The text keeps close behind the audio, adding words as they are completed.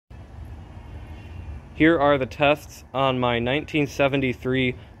Here are the tests on my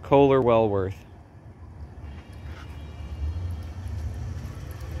 1973 Kohler Wellworth.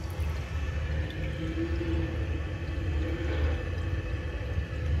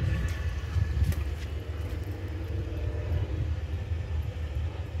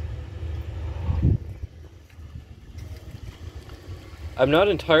 I'm not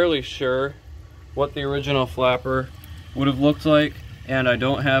entirely sure what the original flapper would have looked like, and I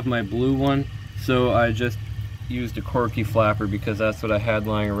don't have my blue one, so I just used a corky flapper because that's what I had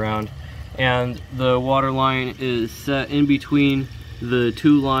lying around. And the water line is set in between the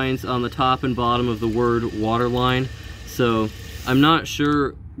two lines on the top and bottom of the word water line, so I'm not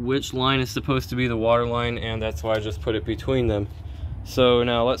sure which line is supposed to be the water line, and that's why I just put it between them. So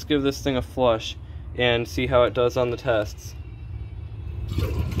now let's give this thing a flush and see how it does on the tests.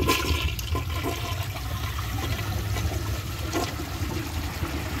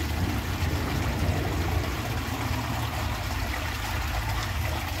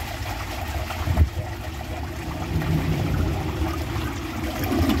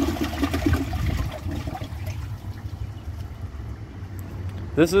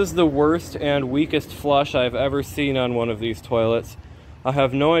 This is the worst and weakest flush I've ever seen on one of these toilets. I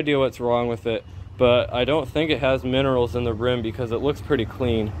have no idea what's wrong with it, but I don't think it has minerals in the rim because it looks pretty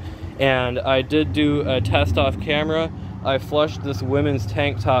clean. And I did do a test off camera. I flushed this women's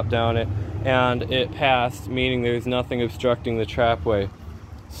tank top down it, and it passed, meaning there's nothing obstructing the trapway.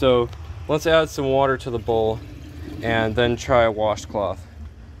 So let's add some water to the bowl and then try a washcloth.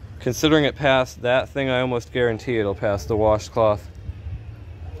 Considering it passed that thing, I almost guarantee it'll pass the washcloth.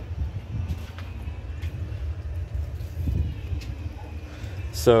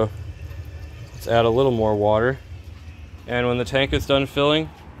 So let's add a little more water, and when the tank is done filling,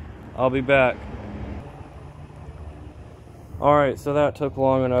 I'll be back. Alright, so that took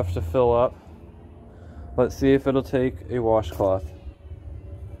long enough to fill up. Let's see if it'll take a washcloth.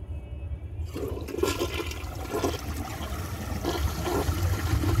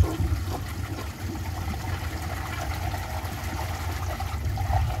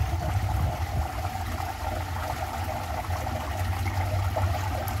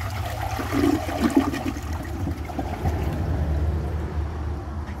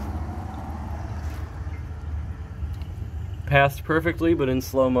 Passed perfectly, but in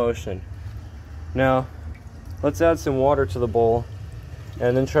slow motion. Now, let's add some water to the bowl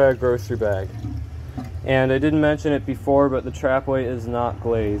and then try a grocery bag. And I didn't mention it before, but the trapway is not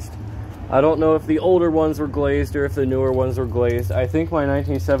glazed. I don't know if the older ones were glazed or if the newer ones were glazed. I think my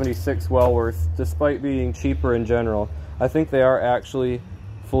 1976 Wellworth, despite being cheaper in general, I think they are actually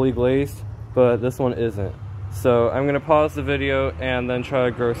fully glazed, but this one isn't. So I'm gonna pause the video and then try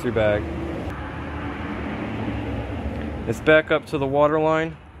a grocery bag. It's back up to the water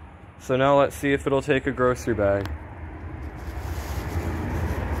line, so now let's see if it'll take a grocery bag.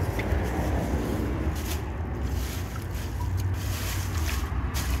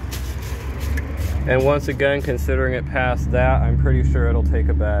 And once again, considering it passed that, I'm pretty sure it'll take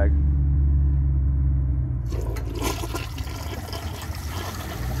a bag.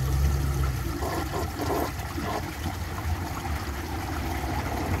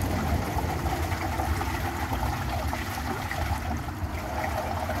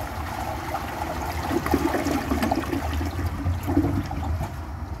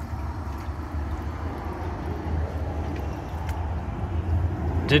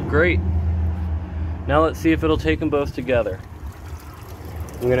 Did great. Now let's see if it'll take them both together.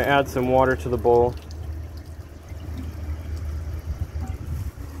 I'm going to add some water to the bowl.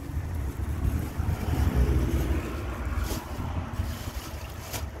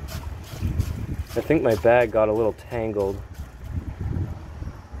 I think my bag got a little tangled.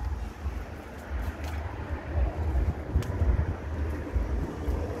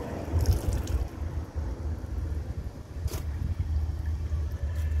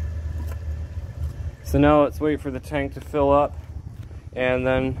 So now let's wait for the tank to fill up, and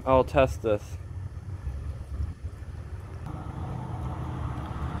then I'll test this.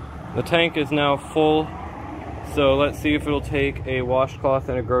 The tank is now full, so let's see if it'll take a washcloth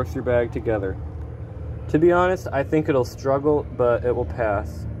and a grocery bag together. To be honest, I think it'll struggle, but it will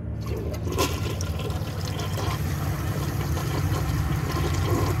pass.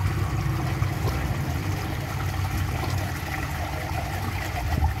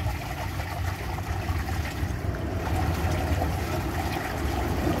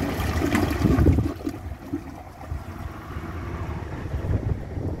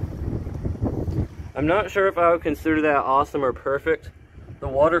 I'm not sure if I would consider that awesome or perfect. The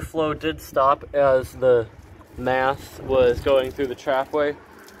water flow did stop as the mass was going through the trapway.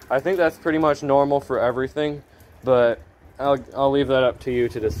 I think that's pretty much normal for everything, but I'll leave that up to you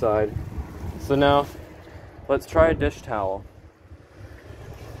to decide. So now, let's try a dish towel.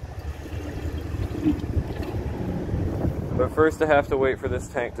 But first I have to wait for this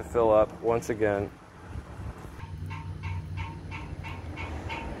tank to fill up once again.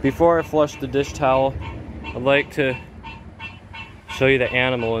 Before I flush the dish towel, I'd like to show you the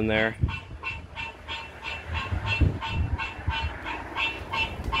animal in there.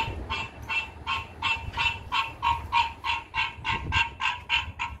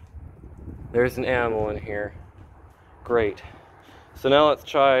 There's an animal in here. Great. So now let's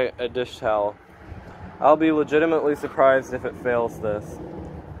try a dish towel. I'll be legitimately surprised if it fails this.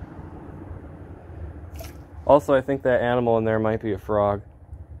 Also, I think that animal in there might be a frog.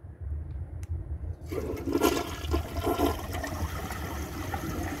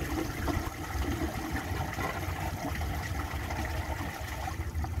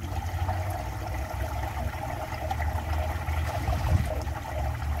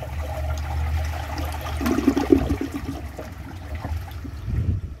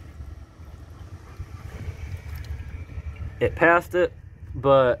 It passed it,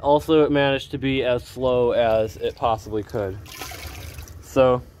 but also it managed to be as slow as it possibly could.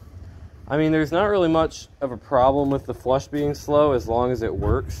 So, I mean, there's not really much of a problem with the flush being slow as long as it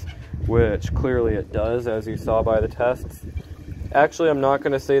works, which clearly it does, as you saw by the tests. Actually, I'm not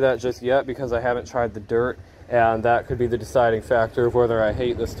going to say that just yet because I haven't tried the dirt, and that could be the deciding factor of whether I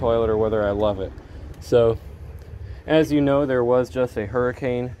hate this toilet or whether I love it. So, as you know, there was just a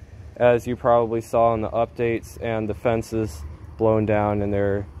hurricane, as you probably saw in the updates, and the fences blown down and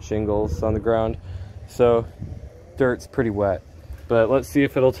there are shingles on the ground. So dirt's pretty wet, but let's see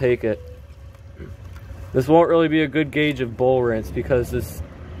if it'll take it. This won't really be a good gauge of bowl rinse because this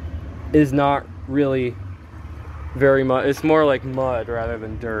is not really very much, it's more like mud rather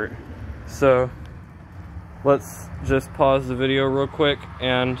than dirt. So let's just pause the video real quick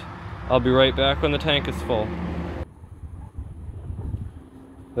and I'll be right back when the tank is full.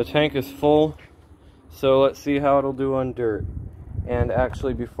 The tank is full, so let's see how it'll do on dirt. And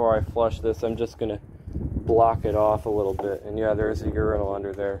actually, before I flush this, I'm just gonna block it off a little bit. And yeah, there's a urinal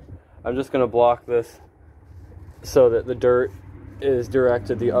under there. I'm just gonna block this so that the dirt is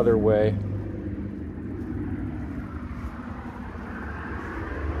directed the other way.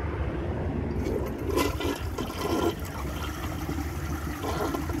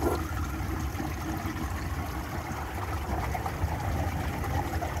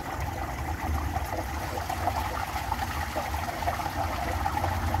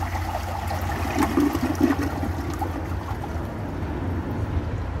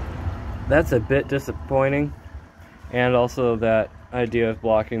 That's a bit disappointing, and also that idea of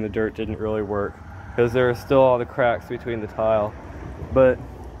blocking the dirt didn't really work because there are still all the cracks between the tile. But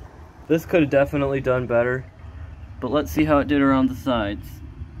this could have definitely done better. But let's see how it did around the sides.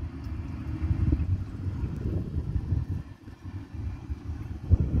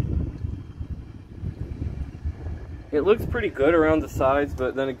 It looks pretty good around the sides,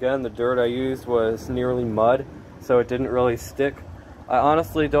 but then again, the dirt I used was nearly mud, so it didn't really stick. I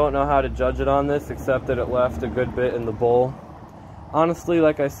honestly don't know how to judge it on this, except that it left a good bit in the bowl. Honestly,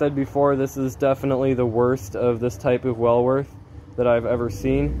 like I said before, this is definitely the worst of this type of Wellworth that I've ever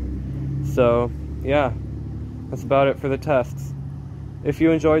seen. So, yeah, that's about it for the tests. If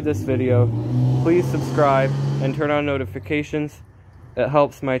you enjoyed this video, please subscribe and turn on notifications. It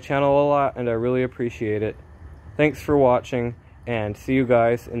helps my channel a lot, and I really appreciate it. Thanks for watching, and see you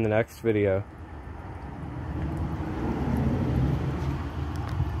guys in the next video.